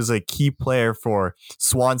Hernandez. He was a key player for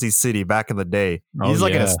Swansea City back in the day. He's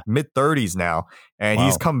in his mid-30s now. And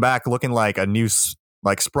he's come back looking like a new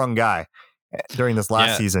sprung guy during this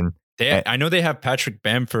last season. I know they have Patrick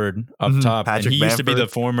Bamford up top. And he used to be the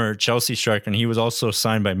former Chelsea striker, and he was also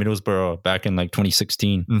signed by Middlesbrough back in like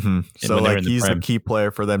 2016. So like he's a key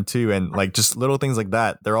player for them too. And like just little things like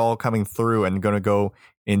that, they're all coming through and going to go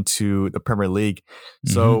into the Premier League.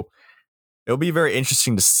 So it'll be very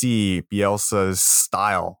interesting to see Bielsa's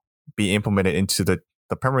style be implemented into the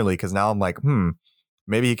Premier League, because now I'm like,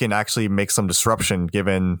 maybe he can actually make some disruption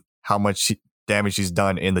given how much damage he's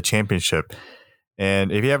done in the championship.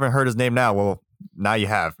 And if you haven't heard his name now, well, now you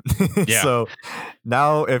have. Yeah. So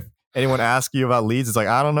now if anyone asks you about Leeds, it's like,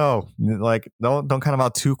 I don't know. Like, don't count them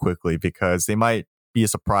out too quickly, because they might be a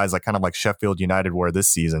surprise, like kind of like Sheffield United were this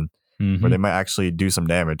season, where they might actually do some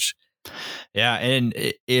damage. Yeah, and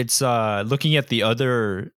it's looking at the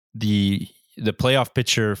playoff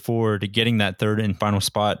picture for getting that third and final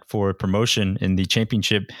spot for promotion in the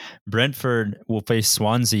championship. Brentford will face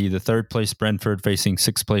Swansea, the third place Brentford facing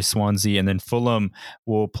sixth place Swansea, and then Fulham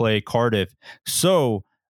will play Cardiff. So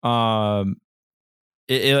that'll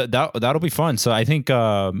be fun. So I think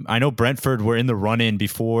I know Brentford were in the run-in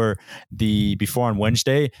before on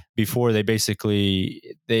Wednesday, before they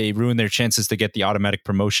ruined their chances to get the automatic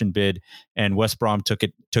promotion bid, and West Brom took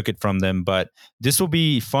it from them. But this will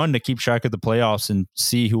be fun to keep track of the playoffs and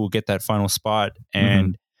see who will get that final spot.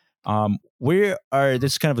 And this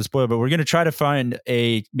is kind of a spoiler, but we're going to try to find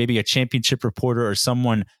maybe a championship reporter or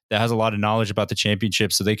someone that has a lot of knowledge about the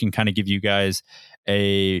championship, so they can kind of give you guys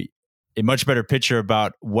a much better picture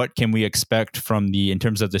about what can we expect in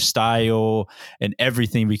terms of the style and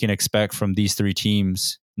everything we can expect from these three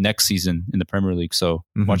teams next season in the Premier League. So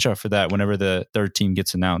watch out for that whenever the third team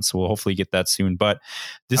gets announced. We'll hopefully get that soon. But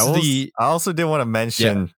I also did want to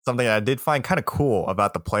mention something I did find kind of cool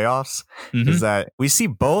about the playoffs is that we see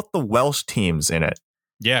both the Welsh teams in it.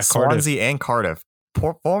 Yeah, Swansea and Cardiff.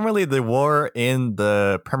 Formerly, they were in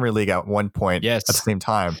the Premier League at one point at the same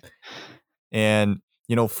time. And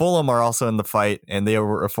Fulham are also in the fight, and they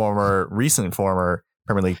were a recent former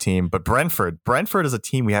Premier League team. But Brentford is a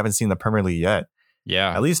team we haven't seen in the Premier League yet.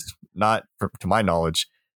 Yeah, at least not to my knowledge.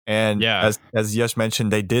 And as Yash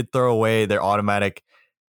mentioned, they did throw away their automatic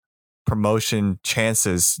promotion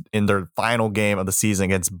chances in their final game of the season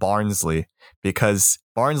against Barnsley, because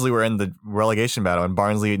Barnsley were in the relegation battle, and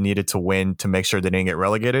Barnsley needed to win to make sure they didn't get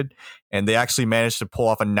relegated. And they actually managed to pull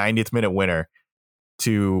off a 90th minute winner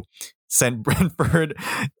to send Brentford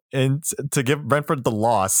and to give Brentford the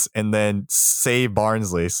loss and then save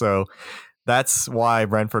Barnsley. So that's why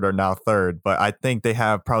Brentford are now third. But I think they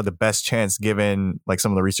have probably the best chance, given like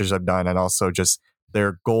some of the research I've done, and also just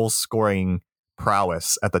their goal scoring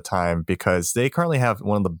prowess at the time, because they currently have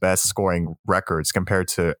one of the best scoring records compared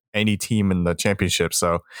to any team in the championship.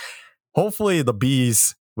 So hopefully the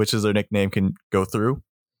Bees, which is their nickname, can go through,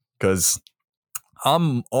 because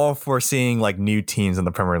I'm all for seeing like new teams in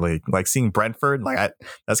the Premier League, like seeing Brentford,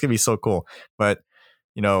 that's gonna be so cool. But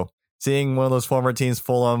seeing one of those former teams,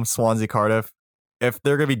 Fulham, Swansea, Cardiff, if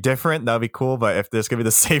they're gonna be different, that'd be cool. But if there's gonna be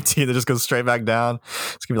the same team that just goes straight back down,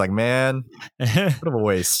 it's gonna be like, man, bit of a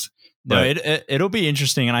waste. No, it'll be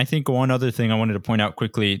interesting. And I think one other thing I wanted to point out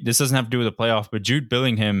quickly, this doesn't have to do with the playoff, but Jude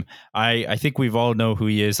Bellingham, I think we've all know who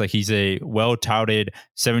he is. Like, he's a well-touted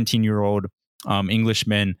 17-year-old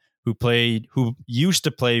Englishman who used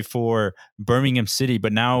to play for Birmingham City,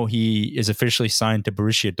 but now he is officially signed to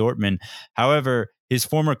Borussia Dortmund. However, his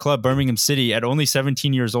former club, Birmingham City, at only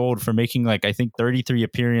 17 years old, for making 33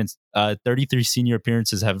 senior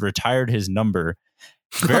appearances, have retired his number.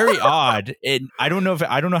 Very odd. And I don't know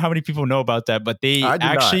how many people know about that, but they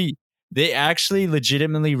actually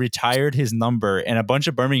legitimately retired his number, and a bunch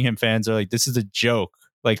of Birmingham fans are like, this is a joke.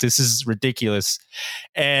 Like, this is ridiculous.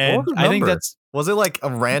 And I think was it like a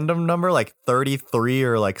random number, like 33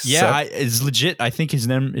 or like it's legit. I think his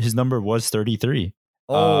number was 33.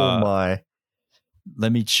 Oh my.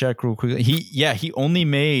 Let me check real quickly. He only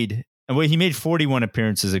made 41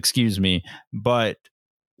 appearances, excuse me, but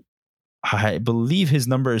I believe his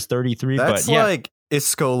number is 33. That's like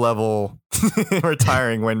Isco level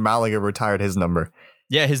retiring when Malaga retired his number.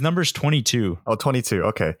 Yeah, his number is 22. Oh, 22.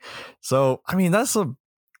 Okay. So, I mean, that's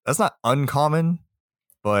not uncommon,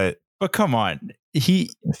 but come on.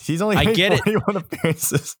 He's only made 41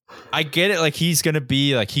 appearances. I get it. Like, he's going to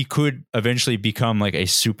be like, he could eventually become like a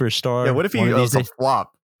superstar. Yeah, what if he was a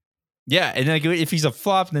flop? Yeah, and like, if he's a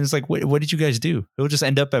flop, then it's like, what did you guys do? He'll just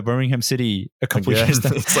end up at Birmingham City a couple years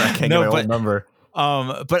down. It's like, I can't get my own number.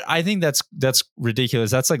 But I think that's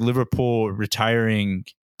ridiculous. That's like Liverpool retiring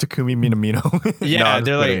Takumi Minamino. Yeah, no,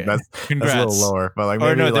 they're like, that's a little lower. But like,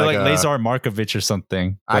 maybe they're like Lazar Markovic or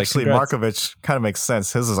something. Actually, Markovic kind of makes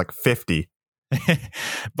sense. His is like 50.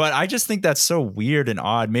 But I just think that's so weird and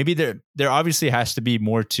odd. Maybe there obviously has to be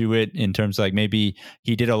more to it, in terms of like, maybe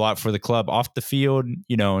he did a lot for the club off the field,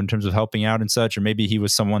 in terms of helping out and such, or maybe he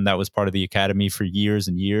was someone that was part of the academy for years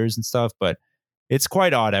and years and stuff. But it's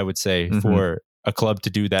quite odd, I would say, for a club to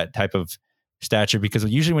do that type of stature, because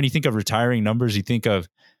usually when you think of retiring numbers, you think of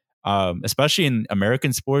especially in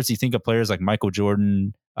American sports. You think of players like Michael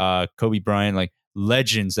Jordan, Kobe Bryant, like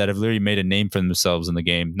legends that have literally made a name for themselves in the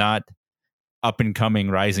game, not up and coming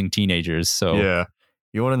rising teenagers. So yeah,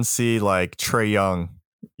 you wouldn't see like Trae Young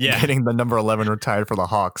getting the number 11 retired for the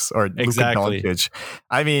Hawks, or exactly. Luka Doncic.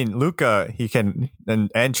 I mean, Luka, he can,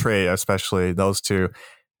 and Trae especially, those two,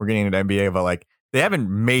 we're getting into NBA, but like they haven't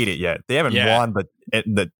made it yet. They haven't won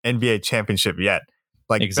the NBA championship yet.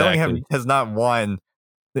 Like Bellingham has not won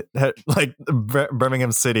like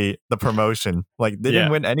Birmingham City the promotion. Like they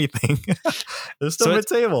didn't win anything. They're still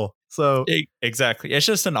mid-table. So exactly, it's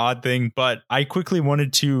just an odd thing. But I quickly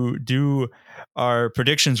wanted to do our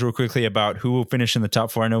predictions real quickly about who will finish in the top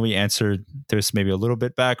 4. I know we answered this maybe a little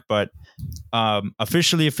bit back, but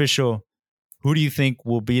official, who do you think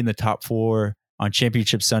will be in the top 4 on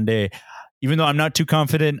Championship Sunday? Even though I'm not too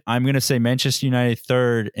confident, I'm going to say Manchester United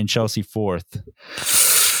 3rd and Chelsea 4th.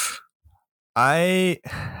 I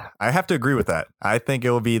have to agree with that. I think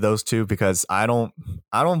it will be those two because I don't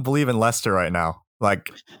believe in Leicester right now.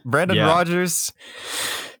 Like Brendan Rodgers,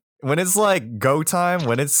 when it's like go time,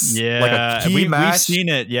 when it's like a key match, we've seen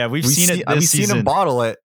it. Yeah, we've seen it. We've seen him bottle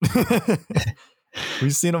it.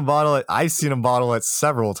 We've seen him bottle it. I've seen him bottle it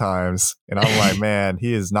several times, and I'm like, man,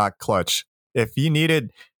 he is not clutch. If you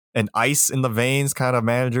needed an ice in the veins kind of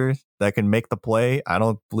manager that can make the play, I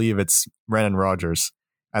don't believe it's Brendan Rodgers.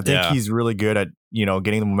 I think he's really good at,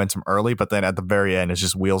 getting the momentum early, but then at the very end, it's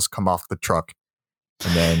just wheels come off the truck.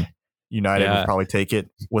 And then United will probably take it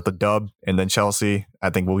with a dub. And then Chelsea, I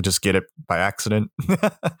think we'll just get it by accident.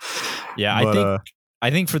 I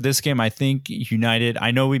think for this game, I think United,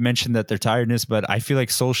 I know we mentioned that their tiredness, but I feel like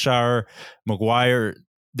Solskjaer, Maguire,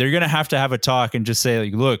 they're going to have a talk and just say,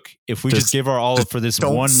 like, look, if we just give our all for this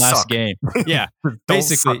one last game. Yeah.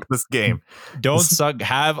 Basically, suck this game. Don't suck.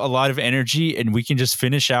 Have a lot of energy and we can just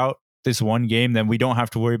finish out this one game. Then we don't have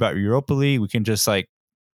to worry about Europa League. We can just like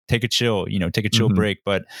take a chill break.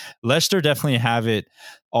 But Leicester definitely have it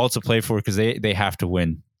all to play for because they have to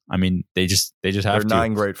win. I mean, they just have to. They're not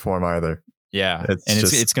in great form either. Yeah.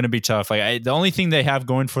 It's going to be tough. Like the only thing they have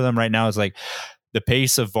going for them right now is like the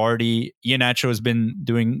pace of Vardy. Iheanacho has been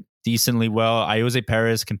doing decently well. Ayoze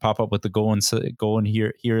Perez can pop up with the goal in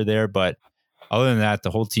here or there, but other than that,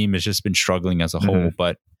 the whole team has just been struggling as a whole.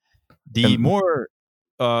 But the more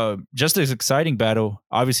just as exciting battle,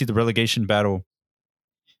 obviously the relegation battle.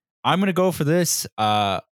 I'm going to go for this.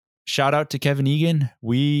 Shout out to Kevin Egan.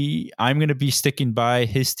 I'm going to be sticking by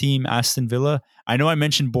his team, Aston Villa. I know I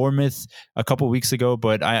mentioned Bournemouth a couple weeks ago,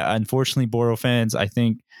 but unfortunately, Boro fans, I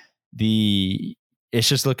think it's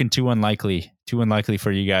just looking too unlikely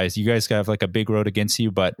for you guys. You guys have like a big road against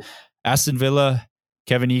you, but Aston Villa,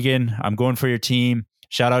 Kevin Egan, I'm going for your team.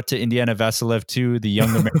 Shout out to Indiana Vasilev too, the young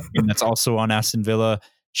American that's also on Aston Villa,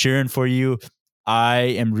 cheering for you. I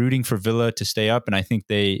am rooting for Villa to stay up, and I think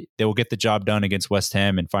they will get the job done against West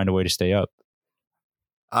Ham and find a way to stay up.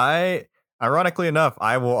 Ironically enough,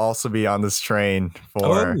 I will also be on this train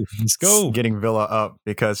for let's go. Getting Villa up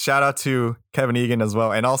because shout out to Kevin Egan as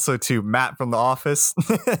well. And also to Matt from The Office.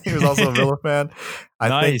 He was also a Villa fan.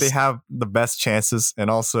 I think they have the best chances. And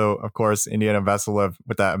also, of course, Indiana Vasilev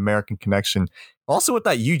with that American connection. Also with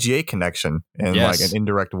that UGA connection in like an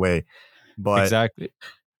indirect way. But exactly.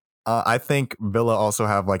 I think Villa also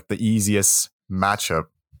have like the easiest matchup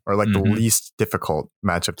or like the least difficult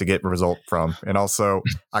matchup to get a result from. And also,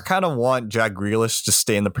 I kind of want Jack Grealish to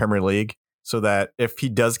stay in the Premier League so that if he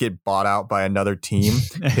does get bought out by another team,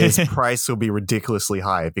 his price will be ridiculously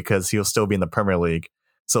high because he'll still be in the Premier League.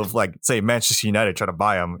 So if like, say, Manchester United try to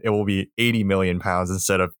buy him, it will be £80 million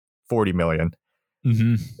instead of £40 million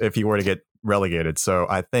if he were to get relegated. So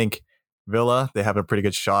I think Villa, they have a pretty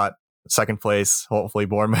good shot. Second place, hopefully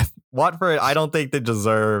Bournemouth. Watford, I don't think they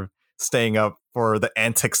deserve staying up for the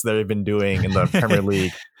antics that they've been doing in the Premier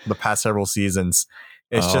League the past several seasons.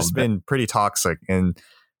 It's just been pretty toxic. And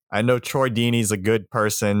I know Troy Deeney's a good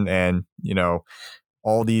person and,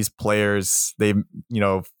 all these players, they,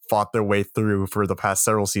 fought their way through for the past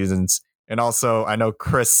several seasons. And also I know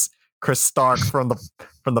Chris Stark from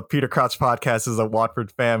the Peter Crouch podcast is a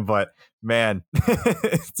Watford fan, but man,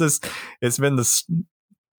 it's been this.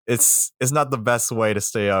 It's not the best way to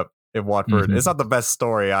stay up in Watford. It's not the best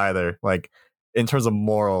story either, like in terms of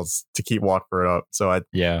morals to keep Watford up. So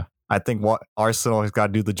I think Arsenal has got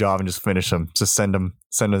to do the job and just finish them. Just send them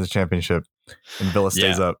to the championship and Villa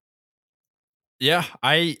stays up. Yeah,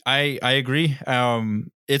 I agree.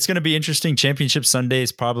 it's going to be interesting. Championship Sunday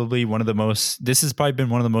is probably this has probably been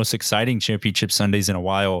one of the most exciting Championship Sundays in a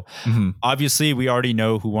while. Mhm. Obviously, we already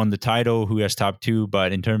know who won the title, who has top two,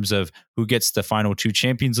 but in terms of who gets the final two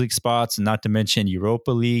Champions League spots, and not to mention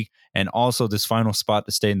Europa League, and also this final spot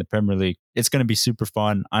to stay in the Premier League, it's going to be super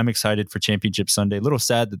fun. I'm excited for Championship Sunday. A little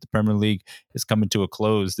sad that the Premier League is coming to a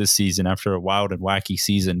close this season after a wild and wacky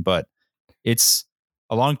season, but it's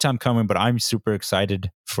a long time coming, but I'm super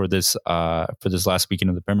excited for this last weekend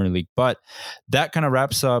of the Premier League. But that kind of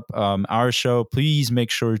wraps up our show. Please make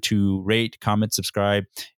sure to rate, comment, subscribe.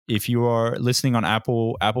 If you are listening on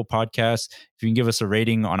Apple Podcasts, if you can give us a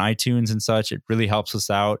rating on iTunes and such, it really helps us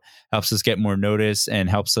out, helps us get more notice, and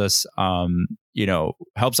helps us,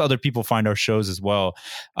 helps other people find our shows as well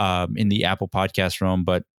in the Apple Podcast realm.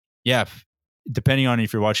 But yeah, depending on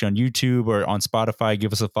if you're watching on YouTube or on Spotify,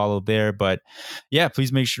 give us a follow there. But yeah,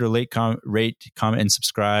 please make sure to rate, comment, and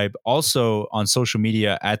subscribe. Also on social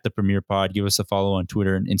media at the Premier Pod, give us a follow on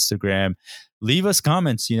Twitter and Instagram. Leave us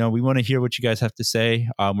comments. We want to hear what you guys have to say.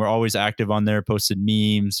 We're always active on there, posted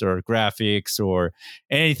memes or graphics or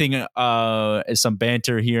anything, some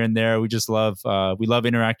banter here and there. We just love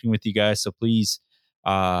interacting with you guys. So please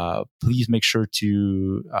make sure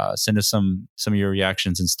to send us some of your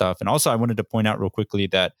reactions and stuff. And also, I wanted to point out real quickly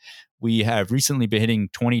that we have recently been hitting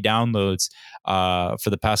 20 downloads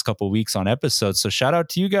for the past couple of weeks on episodes. So shout out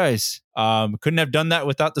to you guys. Couldn't have done that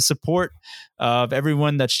without the support of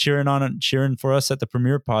everyone that's cheering for us at the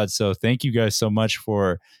Premier Pod. So thank you guys so much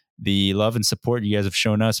for the love and support you guys have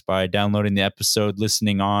shown us by downloading the episode,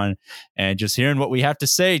 listening on, and just hearing what we have to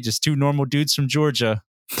say. Just two normal dudes from Georgia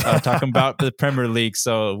talking about the Premier League.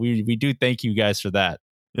 So we do thank you guys for that.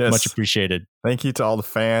 Yes. Much appreciated. Thank you to all the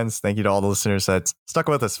fans. Thank you to all the listeners that stuck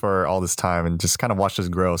with us for all this time and just kind of watched us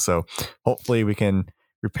grow. So hopefully we can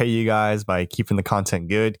repay you guys by keeping the content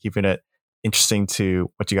good, keeping it interesting to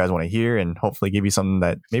what you guys want to hear, and hopefully give you something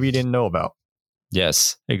that maybe you didn't know about.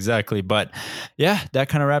 Yes, exactly. But yeah, that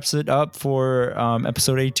kind of wraps it up for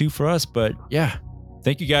episode 82 for us. But yeah,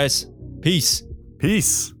 thank you guys. Peace.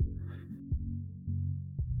 Peace.